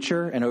over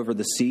nature and over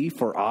the sea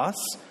for us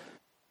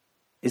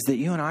is that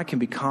you and I can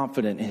be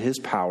confident in his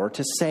power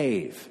to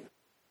save.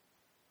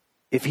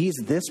 If he's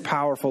this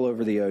powerful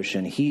over the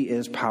ocean, he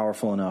is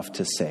powerful enough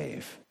to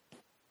save.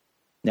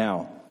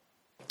 Now,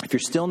 if you're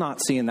still not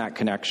seeing that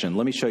connection,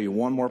 let me show you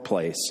one more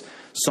place.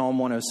 Psalm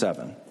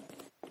 107.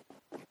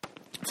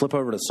 Flip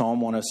over to Psalm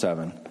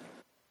 107.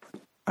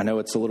 I know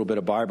it's a little bit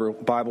of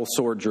Bible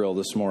sword drill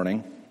this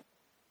morning,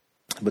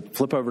 but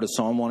flip over to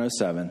Psalm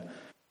 107,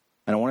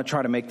 and I want to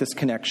try to make this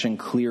connection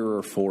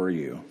clearer for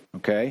you,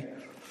 okay?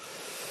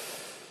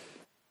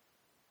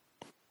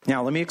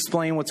 Now, let me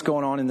explain what's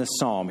going on in this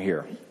psalm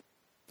here.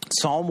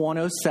 Psalm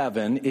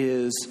 107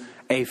 is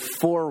a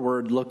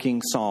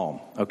forward-looking psalm,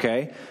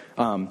 okay?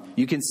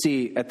 You can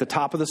see at the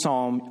top of the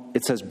psalm,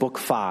 it says Book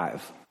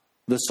 5.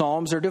 The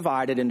Psalms are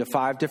divided into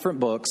 5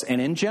 different books,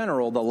 and in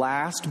general, the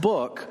last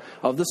book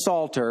of the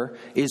Psalter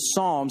is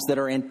Psalms that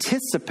are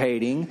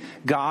anticipating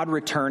God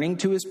returning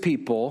to his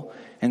people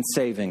and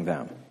saving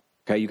them.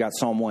 Okay, you got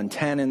Psalm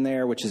 110 in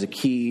there, which is a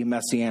key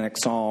messianic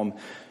psalm,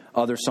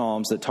 other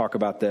psalms that talk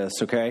about this,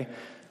 okay?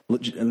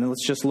 And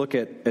let's just look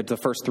at the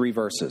first 3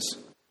 verses.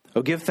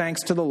 Oh, give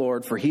thanks to the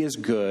Lord, for he is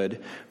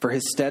good, for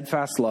his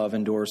steadfast love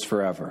endures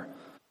forever.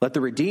 Let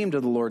the redeemed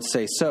of the Lord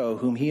say so,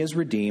 whom he has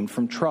redeemed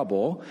from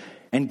trouble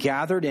and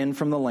gathered in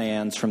from the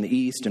lands, from the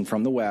east and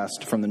from the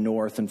west, from the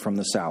north and from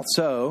the south.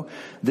 So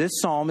this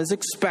psalm is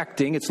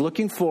expecting, it's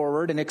looking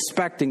forward and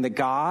expecting that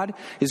God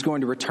is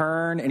going to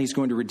return and he's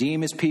going to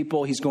redeem his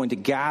people. He's going to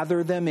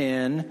gather them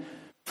in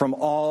from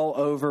all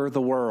over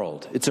the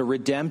world. It's a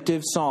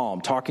redemptive psalm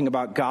talking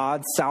about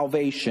God's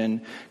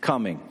salvation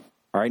coming.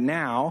 All right,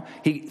 now,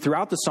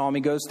 throughout the psalm,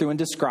 he goes through and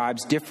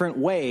describes different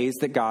ways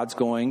that God's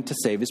going to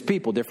save his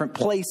people, different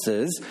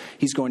places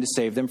he's going to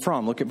save them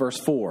from. Look at verse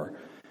 4.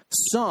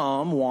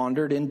 Some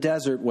wandered in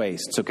desert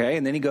wastes, okay?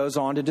 And then he goes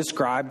on to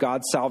describe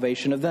God's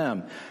salvation of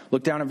them.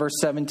 Look down at verse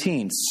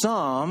 17.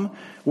 Some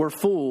were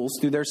fools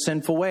through their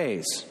sinful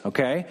ways,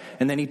 okay?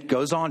 And then he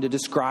goes on to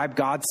describe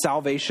God's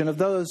salvation of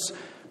those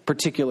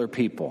particular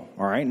people.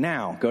 All right,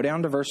 now, go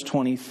down to verse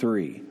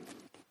 23.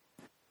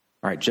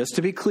 All right, just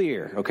to be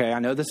clear, okay? I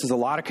know this is a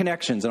lot of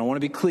connections, and I want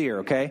to be clear,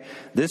 okay?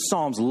 This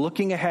psalm's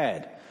looking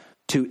ahead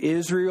to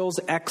Israel's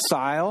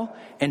exile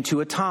and to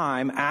a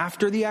time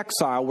after the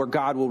exile where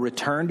God will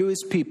return to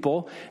his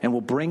people and will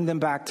bring them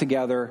back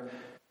together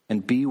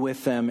and be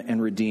with them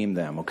and redeem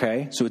them,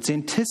 okay? So it's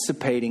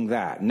anticipating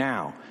that.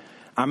 Now,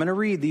 I'm going to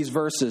read these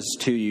verses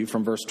to you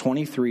from verse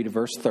 23 to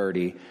verse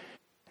 30,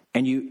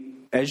 and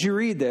as you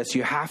read this,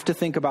 you have to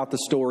think about the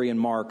story in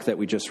Mark that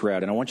we just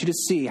read, and I want you to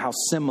see how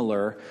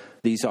similar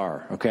these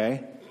are,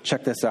 okay?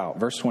 Check this out,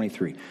 verse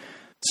 23.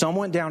 Some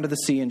went down to the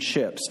sea in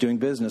ships, doing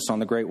business on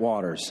the great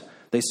waters.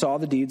 They saw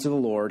the deeds of the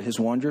Lord, his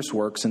wondrous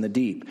works in the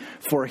deep.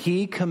 For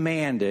he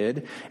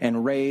commanded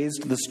and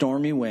raised the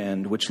stormy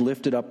wind, which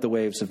lifted up the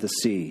waves of the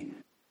sea.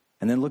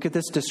 And then look at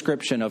this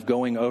description of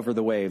going over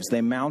the waves.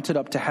 They mounted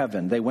up to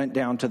heaven. They went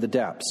down to the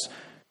depths.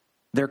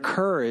 Their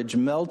courage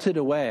melted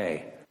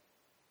away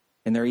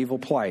in their evil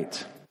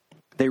plight.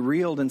 They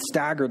reeled and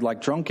staggered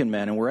like drunken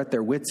men and were at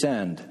their wits'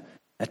 end.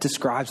 That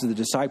describes the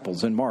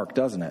disciples in Mark,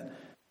 doesn't it?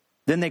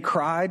 Then they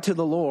cried to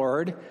the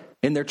Lord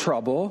in their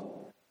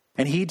trouble,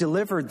 and he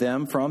delivered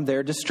them from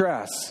their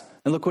distress.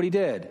 And look what he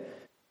did.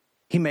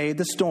 He made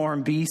the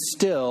storm be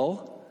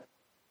still,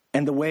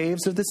 and the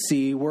waves of the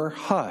sea were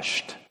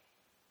hushed.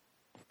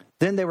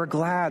 Then they were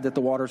glad that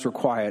the waters were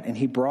quiet, and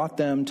he brought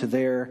them to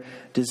their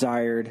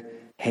desired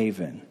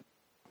haven.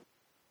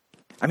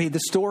 I mean,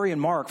 the story in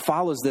Mark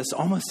follows this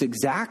almost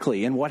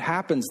exactly in what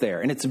happens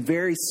there. And it's a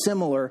very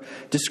similar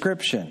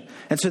description.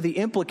 And so the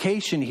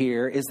implication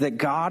here is that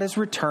God has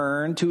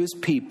returned to his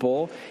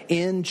people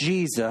in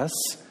Jesus,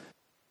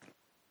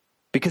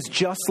 because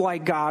just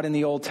like God in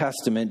the Old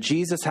Testament,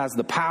 Jesus has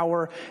the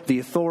power, the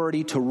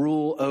authority to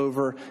rule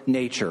over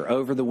nature,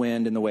 over the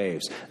wind and the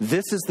waves.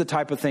 This is the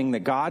type of thing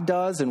that God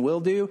does and will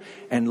do.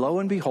 And lo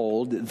and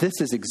behold, this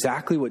is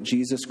exactly what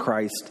Jesus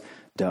Christ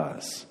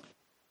does.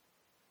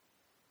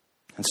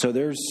 And so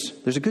there's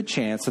a good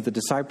chance that the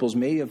disciples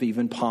may have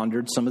even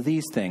pondered some of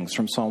these things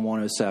from Psalm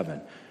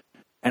 107.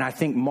 And I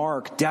think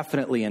Mark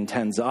definitely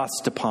intends us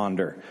to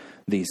ponder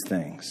these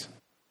things.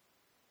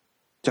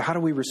 So how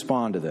do we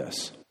respond to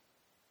this?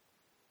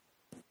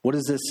 What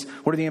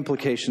are the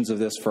implications of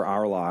this for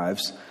our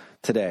lives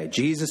today?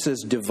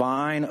 Jesus'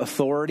 divine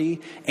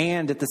authority,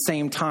 and at the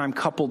same time,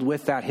 coupled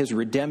with that, his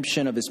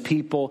redemption of his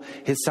people,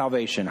 his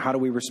salvation. How do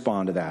we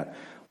respond to that?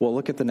 Well,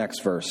 look at the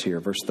next verse here,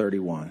 verse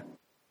 31.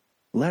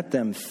 Let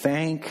them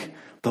thank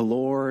the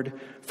Lord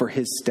for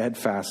his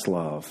steadfast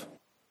love,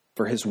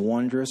 for his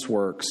wondrous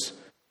works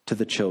to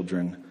the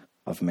children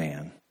of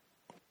man.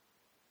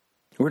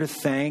 We're to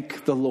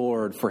thank the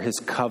Lord for his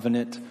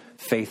covenant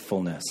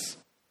faithfulness.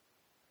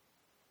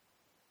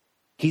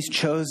 He's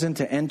chosen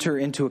to enter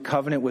into a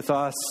covenant with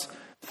us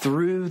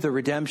through the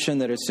redemption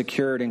that is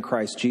secured in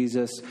Christ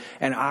Jesus.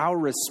 And our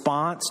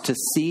response to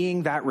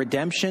seeing that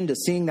redemption, to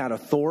seeing that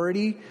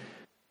authority,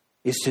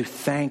 is to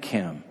thank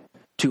him,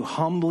 to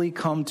humbly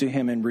come to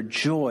him and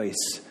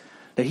rejoice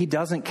that he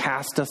doesn't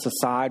cast us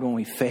aside when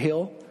we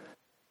fail.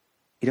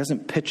 He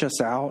doesn't pitch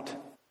us out,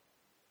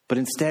 but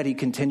instead he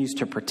continues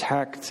to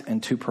protect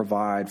and to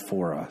provide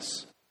for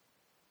us.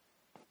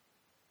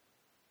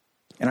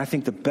 And I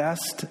think the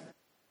best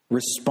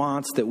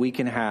response that we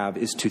can have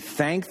is to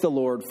thank the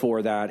Lord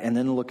for that, and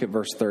then look at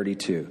verse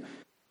 32.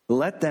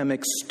 Let them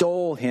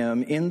extol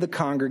him in the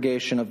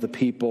congregation of the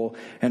people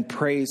and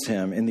praise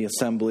him in the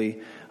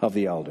assembly of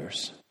the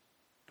elders.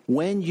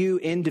 When you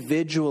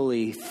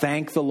individually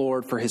thank the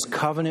Lord for his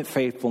covenant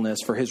faithfulness,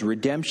 for his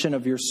redemption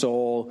of your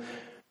soul,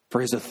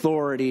 for his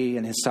authority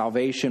and his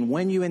salvation,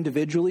 when you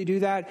individually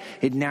do that,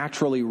 it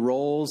naturally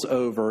rolls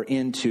over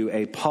into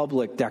a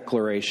public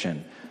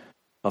declaration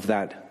of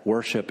that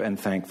worship and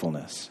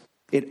thankfulness.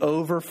 It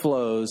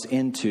overflows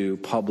into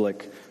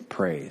public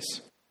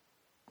praise.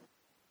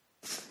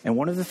 And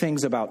one of the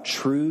things about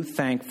true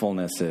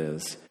thankfulness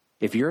is,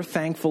 if you're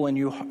thankful in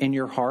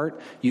your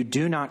heart, you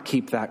do not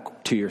keep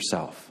that to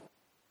yourself.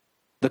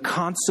 The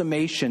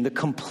consummation, the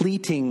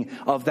completing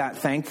of that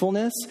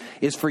thankfulness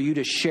is for you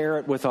to share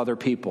it with other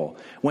people.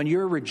 When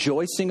you're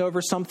rejoicing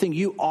over something,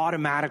 you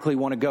automatically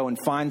want to go and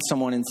find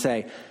someone and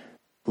say,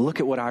 look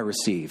at what I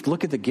received.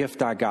 Look at the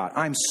gift I got.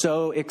 I'm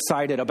so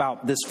excited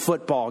about this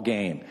football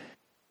game.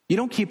 You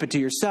don't keep it to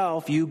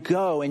yourself. You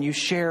go and you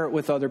share it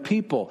with other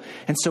people.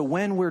 And so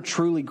when we're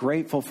truly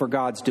grateful for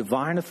God's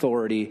divine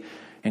authority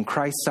and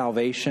Christ's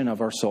salvation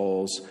of our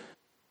souls,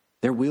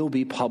 there will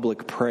be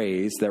public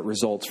praise that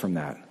results from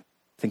that.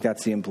 I think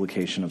that's the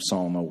implication of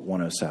Psalm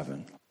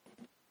 107.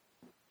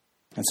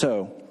 And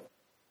so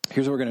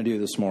here's what we're going to do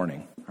this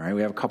morning. All right,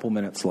 we have a couple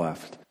minutes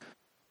left.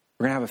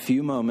 We're going to have a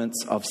few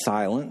moments of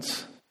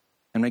silence.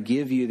 I'm going to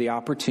give you the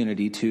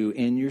opportunity to,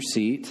 in your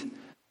seat,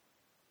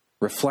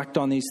 reflect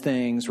on these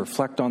things,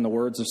 reflect on the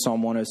words of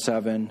Psalm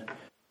 107,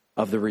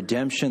 of the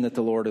redemption that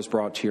the Lord has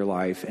brought to your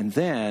life. And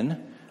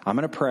then I'm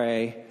going to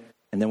pray,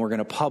 and then we're going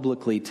to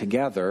publicly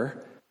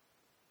together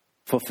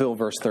fulfill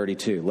verse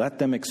 32. Let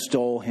them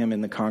extol him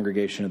in the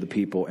congregation of the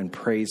people and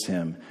praise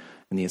him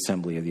in the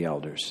assembly of the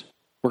elders.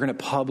 We're going to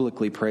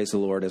publicly praise the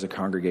Lord as a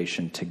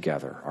congregation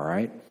together, all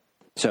right?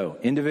 So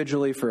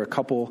individually for a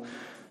couple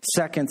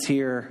seconds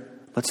here,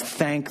 let's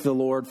thank the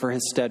Lord for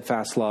his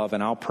steadfast love,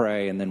 and I'll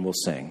pray and then we'll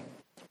sing.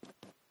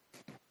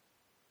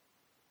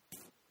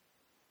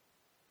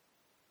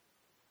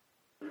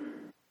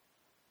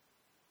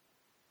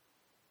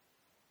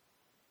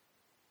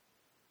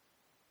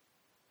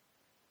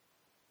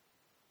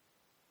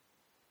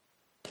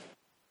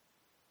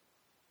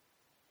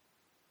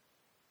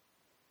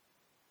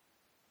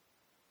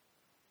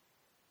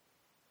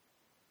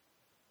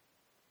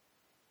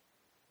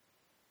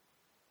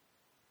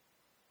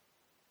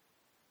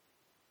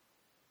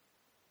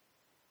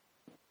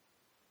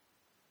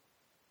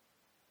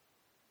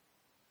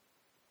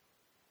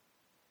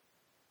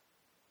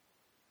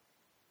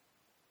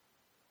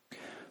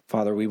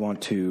 Father, we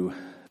want to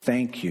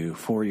thank you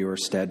for your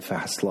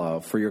steadfast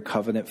love, for your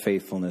covenant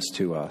faithfulness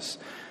to us.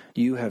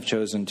 You have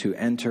chosen to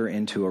enter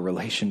into a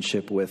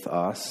relationship with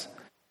us.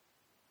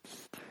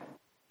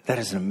 That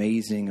is an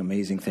amazing,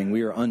 amazing thing.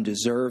 We are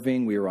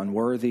undeserving, we are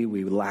unworthy,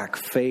 we lack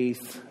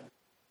faith.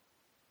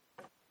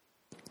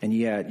 And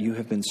yet you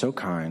have been so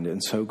kind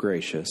and so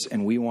gracious,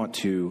 and we want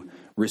to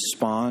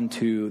respond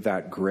to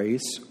that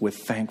grace with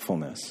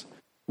thankfulness.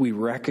 We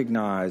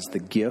recognize the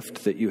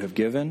gift that you have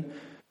given,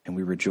 and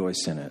we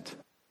rejoice in it.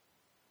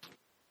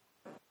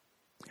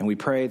 And we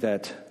pray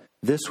that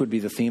this would be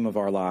the theme of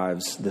our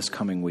lives this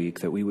coming week,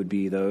 that we would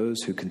be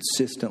those who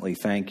consistently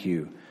thank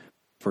you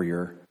for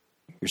your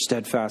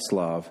steadfast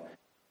love,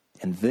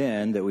 and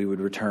then that we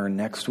would return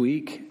next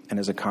week, and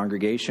as a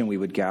congregation we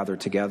would gather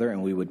together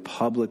and we would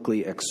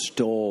publicly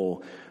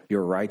extol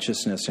your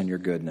righteousness and your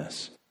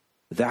goodness.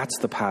 That's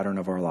the pattern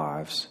of our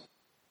lives.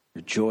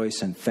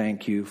 Rejoice and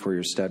thank you for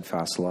your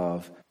steadfast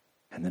love,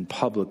 and then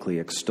publicly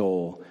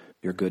extol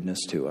your goodness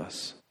to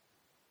us.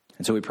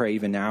 And so we pray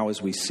even now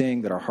as we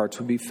sing that our hearts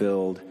would be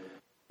filled,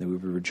 that we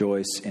would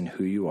rejoice in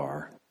who you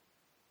are.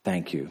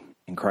 Thank you.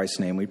 In Christ's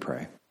name we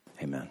pray.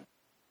 Amen.